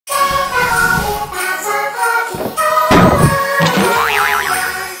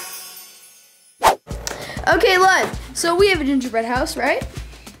So we have a gingerbread house, right?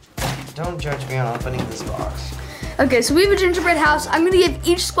 Don't judge me on opening this box. Okay, so we have a gingerbread house. I'm gonna give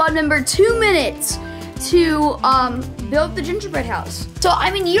each squad member 2 minutes to build the gingerbread house. So, I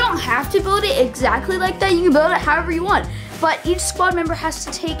mean, you don't have to build it exactly like that. You can build it however you want. But each squad member has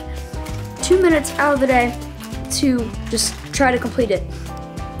to take 2 minutes out of the day to just try to complete it.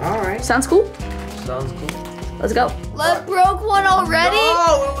 All right. Sounds cool? Sounds cool. Let's go. Lev broke one already?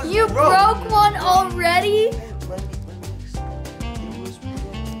 No, it was you broke one already?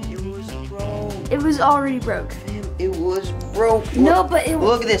 It was broke. It was already broke. It was broke. No, but it was.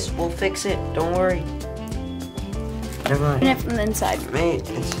 Look at this. We'll fix it. Don't worry. Never mind. Open it from the inside. Mate,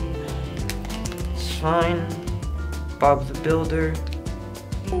 it's fine. Bob the Builder.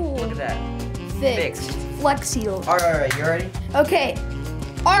 Ooh. Look at that. Fixed. Flex seal. All right. You ready? Okay.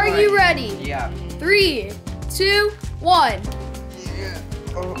 Are you ready? Yeah. 3, 2, 1. Yeah.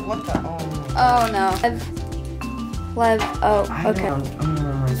 Oh, what the? Oh no. Lev. Oh, okay.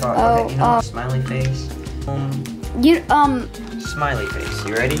 Smiley face. Smiley face.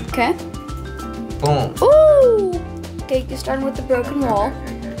 You ready? Okay. Boom. Ooh. Okay, you're starting with the broken wall.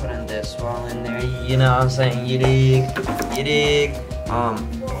 Put in this wall in there. You know what I'm saying? You dig. You dig.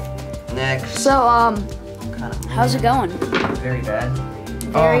 Next. So, how's it going? Very bad.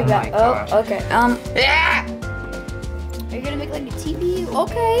 Very Oh bad. my gosh. Oh, okay. Yeah. Are you gonna make like a teepee?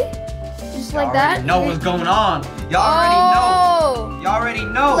 Okay. Just like that? Know what's going on. Y'all already know. Y'all already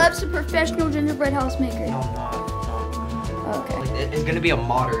know. Lev's a professional gingerbread house maker. No. Okay. It's gonna be a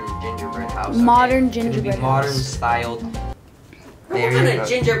modern gingerbread house. Modern okay? gingerbread It's gonna be modern house. styled. What kind of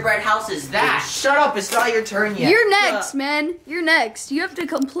gingerbread house is that? Shut up, it's not your turn yet. You're next, man. You're next. You have to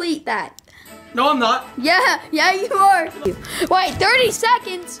complete that. No, I'm not. Yeah, you are. Wait, 30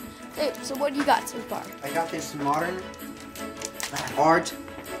 seconds. Hey, so what do you got so far? I got this modern art,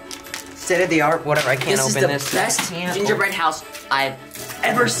 state of the art, whatever. I can't open this. This is the best gingerbread house I've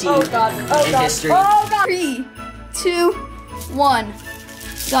ever seen Oh God. in history. Oh God. 3, 2, 1.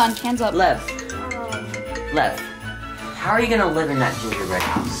 Done. Hands up. Lev, how are you gonna live in that gingerbread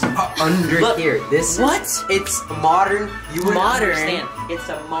house? Under Look, here. This what? It's modern. You would Modern? understand. It's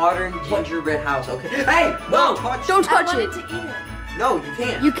a modern gingerbread house. Okay. Hey, No, Don't touch it. No, you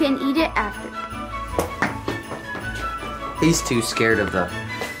can't. You can eat it after. He's too scared of the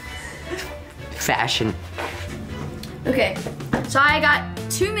fashion. Okay, so I got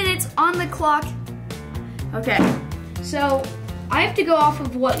 2 minutes on the clock. Okay, so I have to go off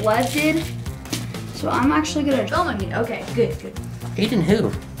of what Lev did. So I'm actually gonna film it. Okay, good. Hayden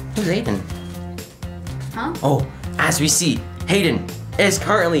who? Who's Hayden? Huh? Oh, as we see, Hayden is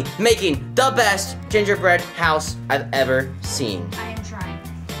currently making the best gingerbread house I've ever seen. I am trying.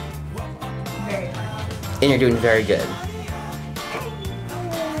 Very hard. And you're doing very good.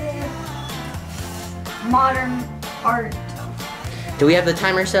 Modern art. Do we have the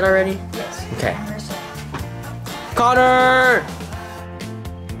timer set already? Yes. Okay. Connor!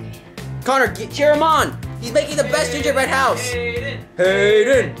 Connor, cheer him on! He's making the best gingerbread house!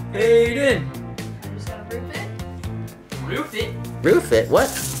 Hayden! I'm just gonna roof it. Roof it? What?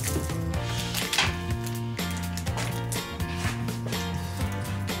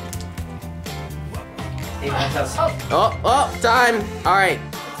 Oh, time! Alright.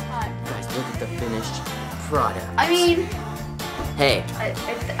 Guys, look at the finished product. I mean, Hey.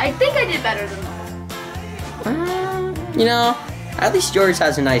 I think I did better than that. You know, at least yours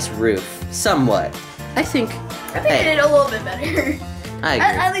has a nice roof. Somewhat. I think I think I did a little bit better. I agree.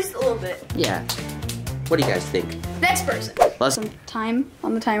 At least a little bit. Yeah. What do you guys think? Next person. Let's Some time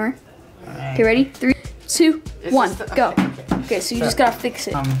on the timer. Okay, ready? 3, 2, 1, go. Okay, so you just gotta fix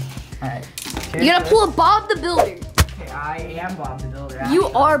it. Alright. You gotta pull a Bob the Builder. Okay, I am Bob the Builder. You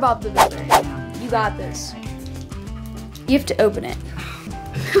are Bob the Builder. You got this. You have to open it.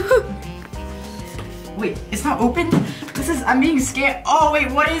 Wait, it's not open? I'm being scared. Oh, wait,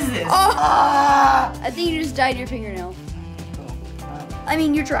 what is this? Oh! I think you just dyed your fingernail. I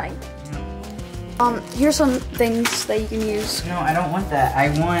mean, you're trying. Here's some things that you can use. No, I don't want that. I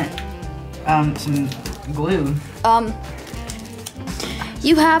want, some glue.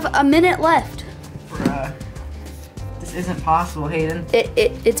 You have a minute left. This isn't possible, Hayden.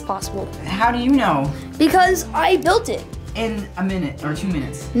 It's possible. How do you know? Because I built it. In a minute or 2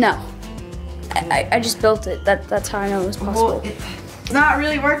 minutes. No. I just built it. That's how I know it was possible. Well, it's not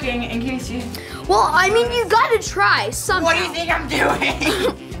really working in case you... Well, I mean, you gotta try somehow. What do you think I'm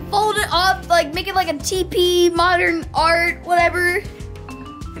doing? Fold it up, like make it like a TP, modern art, whatever.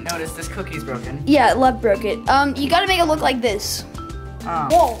 Notice this cookie's broken. Yeah, Lev broke it. You gotta make it look like this.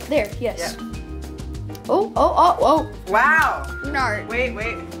 Whoa, there, yes. Yeah. Oh. Wow. Nart. Wait.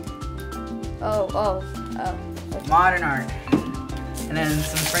 Oh. Modern art. And then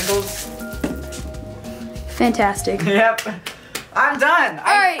some sprinkles. Fantastic. Yep. I'm done.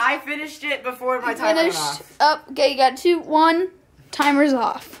 Alright. I finished it before my timer went off. Up. Okay, you got 2, 1. Timer's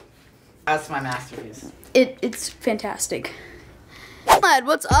off. That's my masterpiece. It's fantastic. Lad,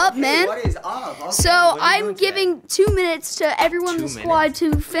 what's up, man? What is up? Okay, So I'm giving 2 minutes to everyone in the squad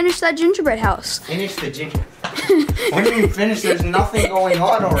to finish that gingerbread house. Finish the ginger. What do you mean finish? There's nothing going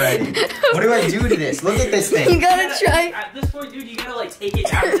on already. What do I do to this? Look at this You thing. gotta try. At this point, dude, you gotta like take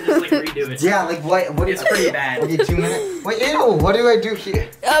it out and just like redo it. Yeah, like what? It's pretty bad. Okay, 2 minutes. Wait, ew. What do I do here?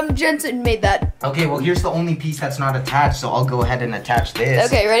 Jensen made that. Okay, well here's the only piece that's not attached, so I'll go ahead and attach this.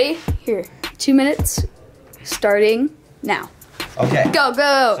 Okay, ready? Here. 2 minutes. Starting now. Okay. Go,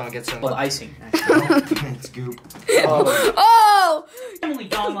 go. So I'll get some. Well, the icing. Scoop. Oh! Emily,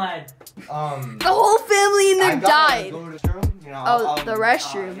 Don Lad. The whole family in there I gotta died. go to the room, you know, Oh, the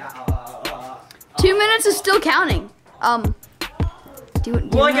restroom. 2 minutes is still counting. Do you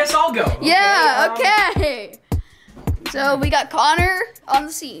Well, I guess I'll go. Yeah, okay. So we got Connor on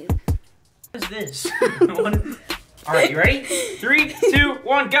the scene. What is this? All right, you ready? 3, 2,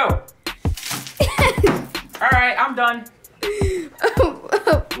 1, go. All right, I'm done.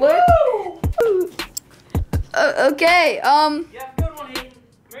 What? Okay, Yeah, good one, Hayden.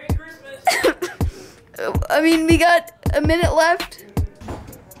 Merry Christmas. I mean, we got a minute left.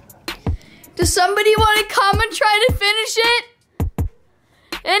 Does somebody want to come and try to finish it?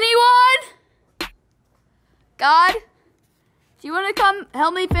 Anyone? God? Do you want to come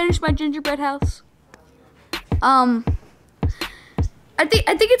help me finish my gingerbread house? I think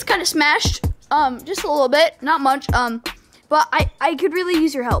it's kind of smashed. Just a little bit, not much. But I could really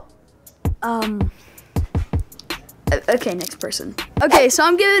use your help. Okay, next person. Okay, so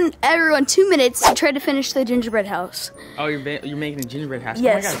I'm giving everyone 2 minutes to try to finish the gingerbread house. Oh, you're making a gingerbread house.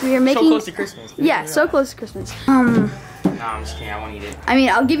 Yes, oh my God. we are making. So close to Christmas. Yeah, so close to Christmas. No, I'm just kidding. I won't eat it. I mean,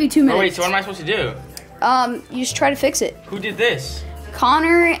 I'll give you 2 minutes. Oh wait, so what am I supposed to do? You just try to fix it. Who did this?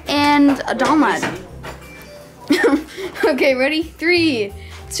 Connor and Donlad. Okay, ready? 3,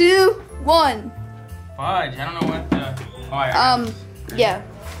 2, 1. Fudge. I don't know what the. Oh, I Yeah.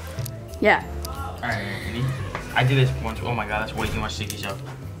 Yeah. All right, ready? I did this once. Oh my God, that's way too much sticky stuff.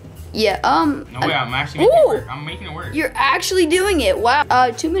 Yeah. No way, I'm actually making it work. I'm making it work. You're actually doing it.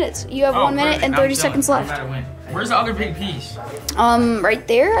 Wow. 2 minutes. You have 1 minute perfect. and Now 30 I'm seconds done. I'm left. about to win. Where's the other big piece? Right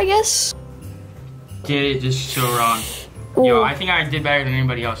there, I guess. Get it? Just so wrong. Ooh. Yo, I think I did better than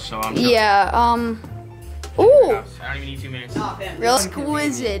anybody else, so I'm. Yeah. Ooh. I don't even need 2 minutes. Real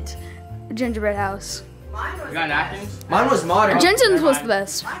exquisite gingerbread house. You got napkins? Mine was modern. Jensen's was the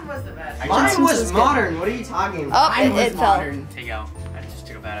best. Mine was the best. Mine was modern. What are you talking about? Oh, it fell. Take out. I just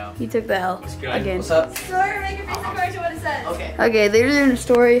took a bad out. He took the L What's good? again. What's up? Sorry, make your face according to what it says. Okay. Okay, they're doing a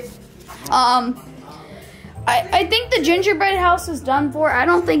story. I think the gingerbread house is done for. I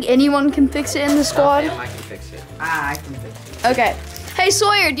don't think anyone can fix it in the squad. I can fix it. I can fix it. Okay. Hey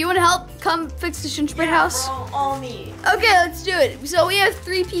Sawyer, do you want to help come fix the gingerbread house? All me. Okay, let's do it. So we have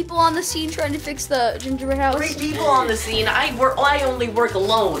 3 people on the scene trying to fix the gingerbread house. 3 people on the scene. I only work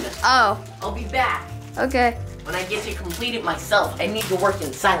alone. Oh, I'll be back. okay. When I get to complete it myself, I need to work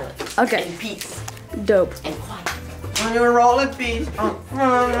in silence. Okay. In peace. Dope. And quiet. On your rolling piece.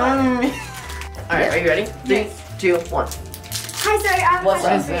 Alright, are you ready? 3, 2, 1. Hi, sorry, I have a What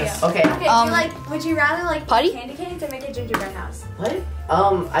question is for this? you. Okay. Okay, would you rather like Putty? eat candy canes or make a gingerbread house? What?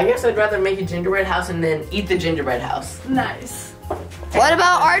 I guess I'd rather make a gingerbread house and then eat the gingerbread house. Nice. What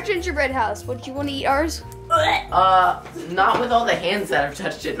about our gingerbread house? Would you want to eat ours? Not with all the hands that have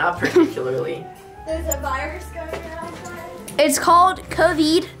touched it, not particularly. There's a virus going around. It's called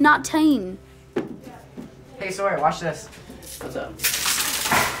COVID-19. Hey, Sawyer, watch this. What's up?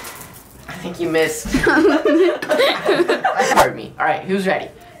 I think you missed. Pardon me. Alright, who's ready?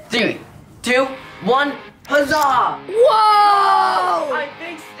 3, 2, 1, huzzah! Whoa! I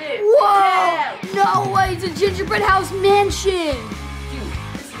fixed it! Whoa! No way, it's a gingerbread house mansion. Dude,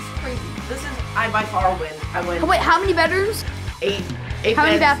 this is crazy. I by far win. I win. Oh, wait, how many bedrooms? 8 How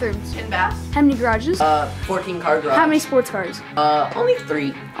many beds, bathrooms? 10 baths. How many garages? 14 car garage. How many sports cars? Only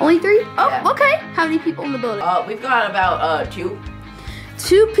 3. Only 3? Oh, Yeah. okay. How many people in the building? We've got about 2.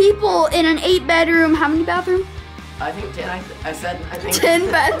 2 people in an 8-bedroom. How many bathroom? I think 10. I think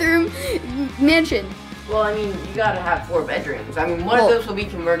 10-bathroom mansion. Well, I mean, you gotta have 4 bedrooms. I mean, one Well- of those will be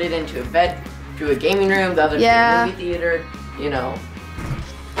converted into a bed, to a gaming room. The other to Yeah. a movie theater. You know,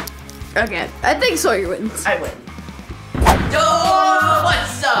 Okay, I think Sawyer wins. I win. Yo,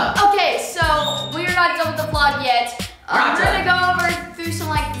 what's up? Okay, so we're not done with the vlog yet. We're gonna go over through some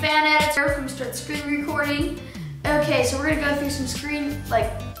like fan edits from start screen recording. Okay, so we're gonna go through some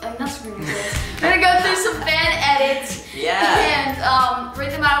not screen edits. We're gonna go through some fan edits. Yeah. And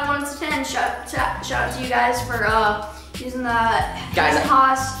rate them out of 1 to 10. Shout out to you guys for using the Hayden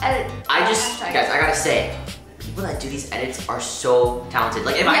Haas edit. Guys, I gotta say, people that do these edits are so talented.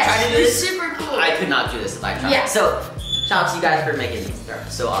 Like if I tried to do this, super cool. I could not do this if I tried. Yeah. So shout out to you guys for making these. They're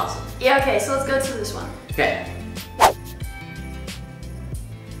so awesome. Yeah. Okay, so let's go to this one. Okay.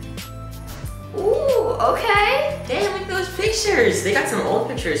 Ooh. Okay. Damn, look at those pictures. They got some old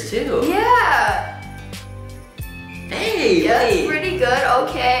pictures too. Yeah. Hey, Yeah, that's wait. pretty good.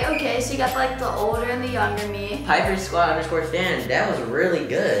 Okay, so you got like the older and the younger me. Piper Squad _ fan. That was really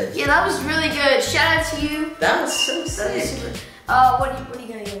good. Yeah, that was really good. Shout out to you. That was so That was sick. super. What are you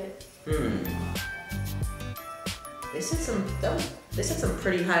gonna give it? They set some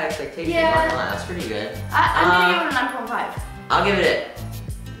pretty high expectations. Yeah. Not gonna lie, that's pretty good. I'm gonna give it a 9.5. I'll give it an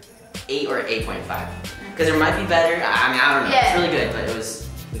 8 or 8.5. Because there might be better. I mean, I don't know. Yeah. It's really good, but it was.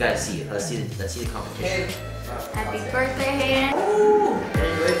 We gotta see it. Let's see the competition. Happy birthday, Hayden. Ooh,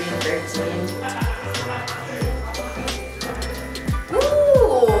 enjoy being 13.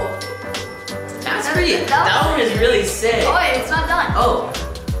 Ooh. That's pretty. That one is really sick. Oh wait, it's not done. Oh,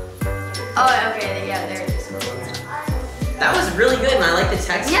 Okay, yeah, there it is. that was really good, and I like the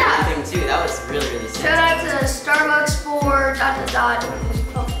text Yeah. and everything too. That was really sick. Shout out to Starbucks for ...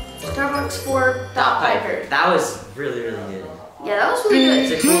 Starbucks for Piper. That was really good. Yeah, that was really It's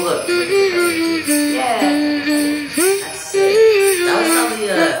good. a cool look. Yeah. That's sick. That was